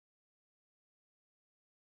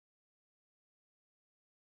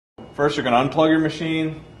First, you're going to unplug your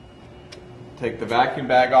machine, take the vacuum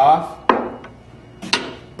bag off. We're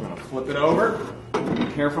going to flip it over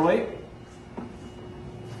carefully.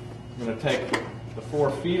 I'm going to take the 4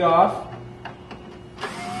 feet off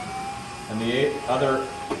and the 8 other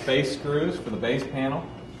base screws for the base panel.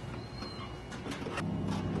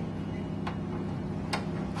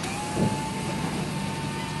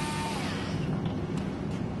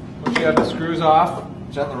 Once you have the screws off,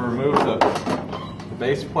 gently remove the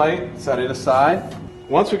base plate, set it aside.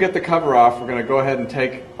 Once we get the cover off, we're going to go ahead and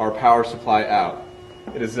take our power supply out.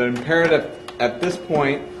 It is imperative at this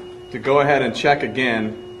point to go ahead and check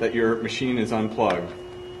again that your machine is unplugged.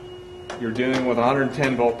 You're dealing with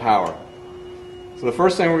 110 volt power. So the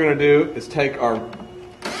first thing we're going to do is take our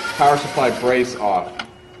power supply brace off.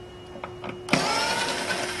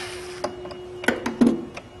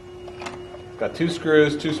 Got 2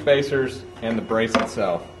 screws, 2 spacers, and the brace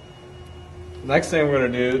itself. The next thing we're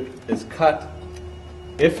going to do is cut,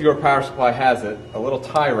 if your power supply has it, a little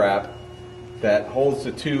tie wrap that holds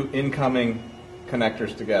the 2 incoming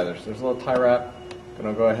connectors together. So there's a little tie wrap. I'm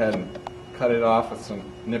going to go ahead and cut it off with some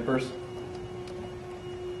nippers.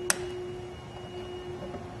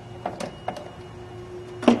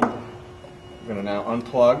 We're going to now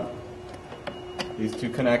unplug these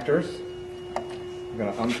 2 connectors. We're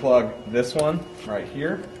going to unplug this one right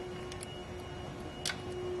here.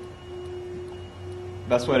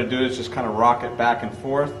 Best way to do it is just kind of rock it back and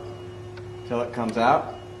forth until it comes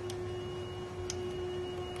out.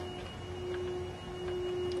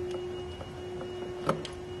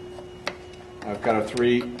 I've got our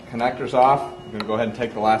 3 connectors off. I'm going to go ahead and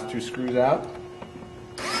take the last 2 screws out.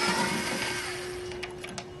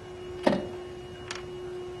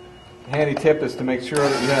 Handy tip is to make sure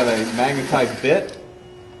that you have a magnetized bit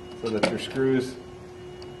so that your screws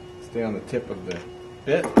stay on the tip of the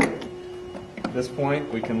bit. At this point,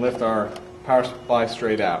 we can lift our power supply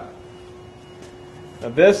straight out. Now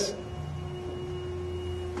this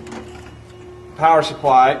power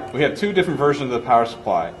supply, we have 2 different versions of the power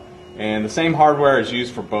supply, and the same hardware is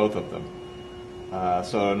used for both of them.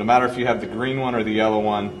 So no matter if you have the green one or the yellow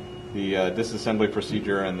one, the disassembly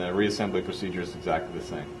procedure and the reassembly procedure is exactly the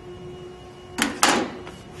same.